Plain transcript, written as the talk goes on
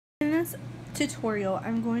this tutorial,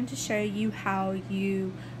 I'm going to show you how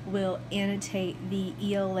you will annotate the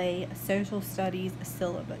ELA Social Studies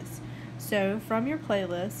syllabus. So from your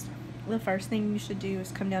playlist, the first thing you should do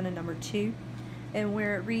is come down to number 2, and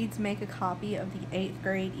where it reads make a copy of the 8th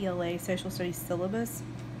grade ELA Social Studies syllabus,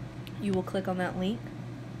 you will click on that link.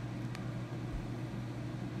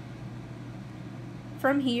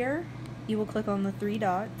 From here, you will click on the 3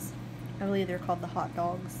 dots. I believe they're called the hot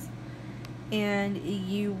dogs. And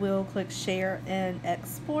you will click share and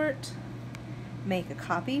export, make a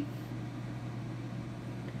copy,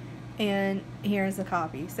 and here's a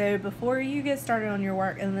copy. So before you get started on your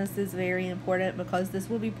work, and this is very important because this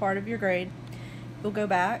will be part of your grade, you'll go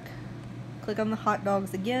back, click on the hot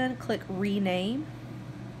dogs again, click rename,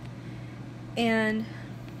 and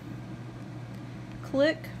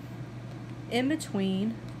click in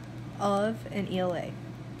between of and ELA.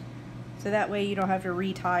 So that way you don't have to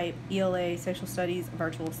retype ELA Social Studies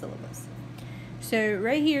virtual syllabus. So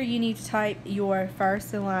right here you need to type your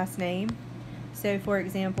first and last name. So for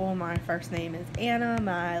example, my first name is Anna,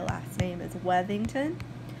 my last name is Wethington.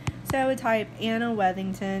 So I would type Anna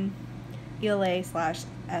Wethington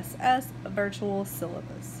ELA/SS virtual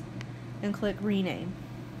syllabus and click rename.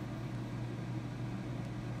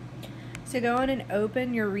 So go on and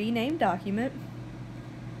open your renamed document.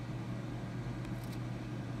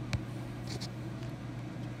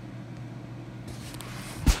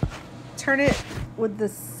 Turn it with the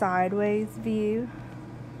sideways view,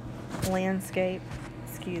 landscape,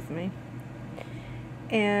 excuse me,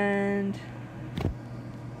 and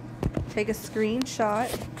take a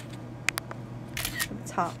screenshot of the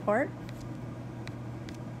top part,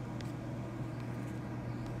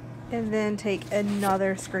 and then take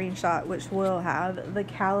another screenshot which will have the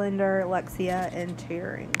calendar, Lexia, and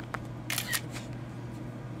tutoring.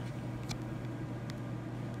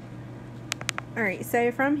 Alright,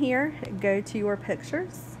 so from here, go to your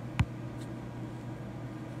pictures.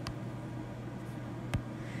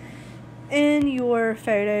 In your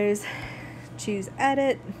photos, choose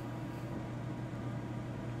edit.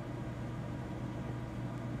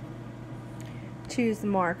 Choose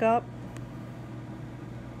markup.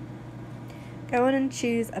 Go in and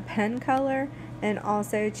choose a pen color and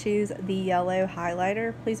also choose the yellow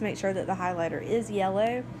highlighter. Please make sure that the highlighter is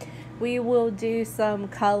yellow. We will do some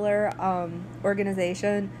color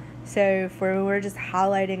organization. So for when we're just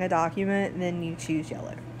highlighting a document, then you choose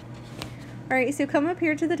yellow. Alright, so come up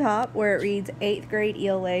here to the top where it reads 8th grade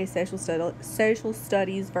ELA Social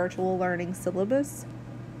Studies Virtual Learning Syllabus.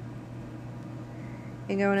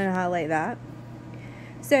 And go in and highlight that.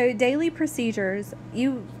 So daily procedures,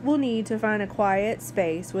 you will need to find a quiet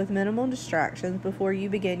space with minimal distractions before you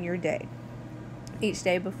begin your day. Each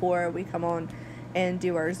day before we come on and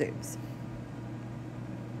do our Zooms.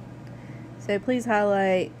 So please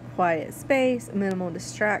highlight quiet space, minimal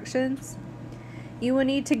distractions. You will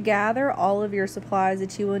need to gather all of your supplies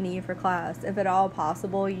that you will need for class. If at all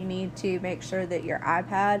possible, you need to make sure that your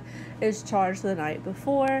iPad is charged the night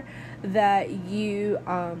before, that you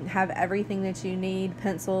have everything that you need,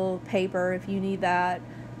 pencil, paper if you need that.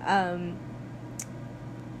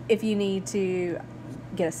 If you need to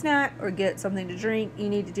get a snack or get something to drink, you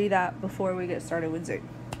need to do that before we get started with Zoom.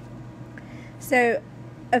 So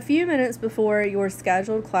a few minutes before your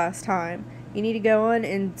scheduled class time, you need to go on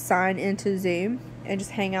and sign into Zoom and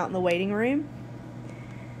just hang out in the waiting room.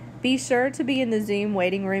 Be sure to be in the Zoom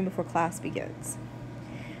waiting room before class begins.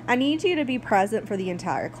 I need you to be present for the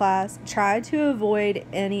entire class. Try to avoid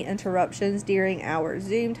any interruptions during our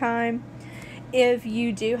Zoom time. If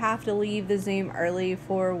you do have to leave the Zoom early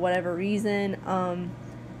for whatever reason,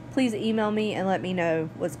 please email me and let me know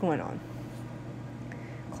what's going on.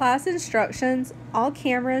 Class instructions. All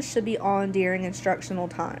cameras should be on during instructional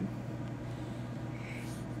time.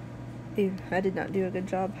 Ew, I did not do a good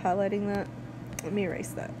job highlighting that. Let me erase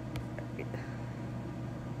that.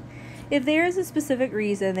 If there is a specific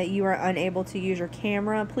reason that you are unable to use your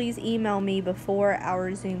camera, please email me before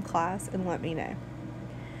our Zoom class and let me know.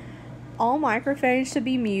 All microphones should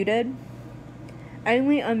be muted.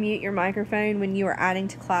 Only unmute your microphone when you are adding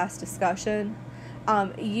to class discussion.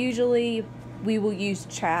 Usually we will use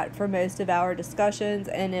chat for most of our discussions,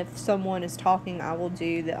 and if someone is talking, I will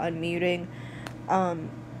do the unmuting.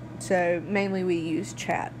 So mainly we use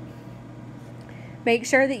chat. Make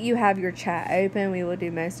sure that you have your chat open. We will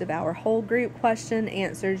do most of our whole group question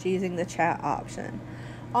answers using the chat option.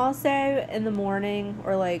 Also in the morning,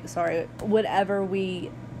 or whatever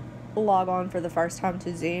we log on for the first time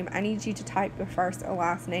to Zoom, I need you to type your first and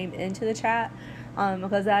last name into the chat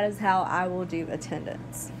because that is how I will do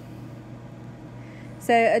attendance.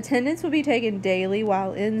 So attendance will be taken daily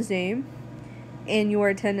while in Zoom. and your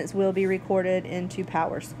attendance will be recorded into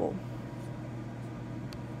PowerSchool.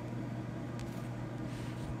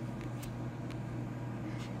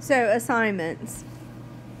 So, assignments.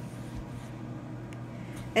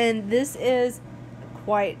 And this is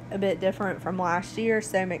quite a bit different from last year,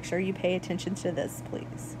 so make sure you pay attention to this,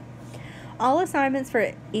 please. All assignments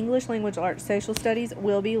for English Language Arts Social Studies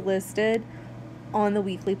will be listed on the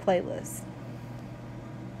weekly playlist.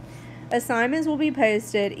 Assignments will be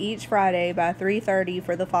posted each Friday by 3:30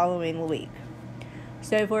 for the following week.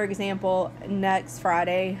 So, for example, next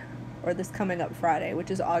Friday, or this coming up Friday, which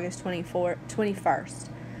is August 21st,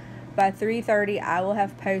 by 3:30, I will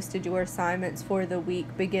have posted your assignments for the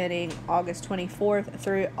week beginning August 24th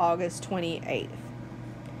through August 28th.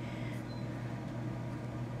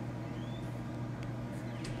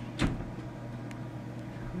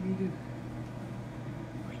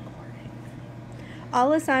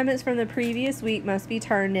 All assignments from the previous week must be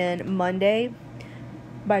turned in Monday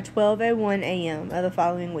by 12:01 a.m. of the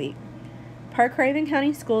following week. Per Craven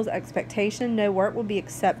County Schools expectation, no work will be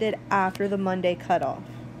accepted after the Monday cutoff.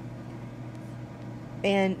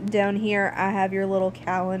 And down here, I have your little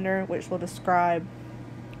calendar, which will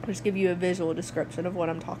give you a visual description of what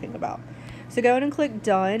I'm talking about. So go ahead and click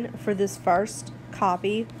Done for this first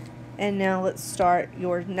copy. And now let's start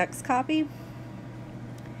your next copy.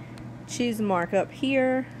 Choose markup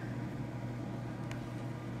here.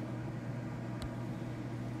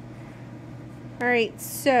 Alright,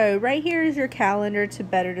 so right here is your calendar to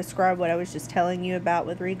better describe what I was just telling you about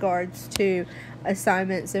with regards to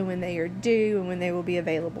assignments and when they are due and when they will be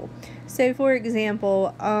available. So for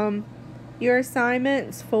example, your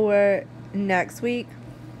assignments for next week,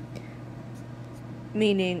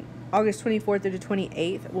 meaning August 24th through the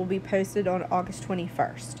 28th, will be posted on August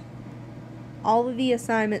 21st. All of the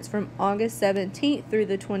assignments from August 17th through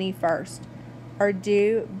the 21st are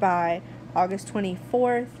due by August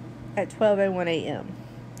 24th at 12:01 a.m.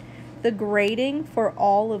 The grading for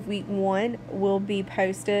all of week 1 will be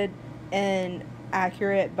posted and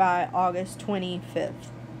accurate by August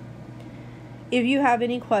 25th. If you have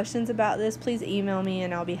any questions about this, please email me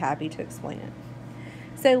and I'll be happy to explain it.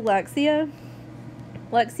 So Lexia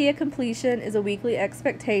completion is a weekly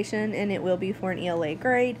expectation and it will be for an ELA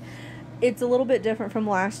grade. It's a little bit different from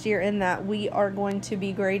last year in that we are going to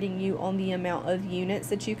be grading you on the amount of units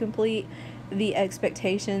that you complete. The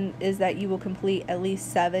expectation is that you will complete at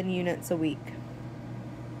least 7 units a week.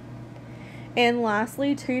 And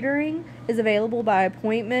lastly, tutoring is available by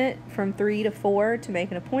appointment from 3 to 4. To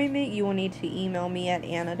make an appointment, you will need to email me at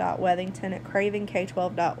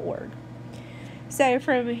anna.wethington@cravenk12.org. So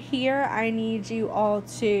from here, I need you all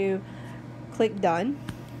to click Done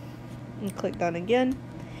and click Done again.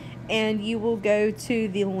 And you will go to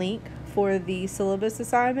the link for the syllabus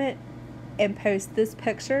assignment and post this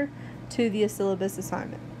picture to the syllabus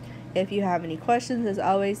assignment. If you have any questions, as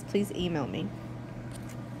always, please email me.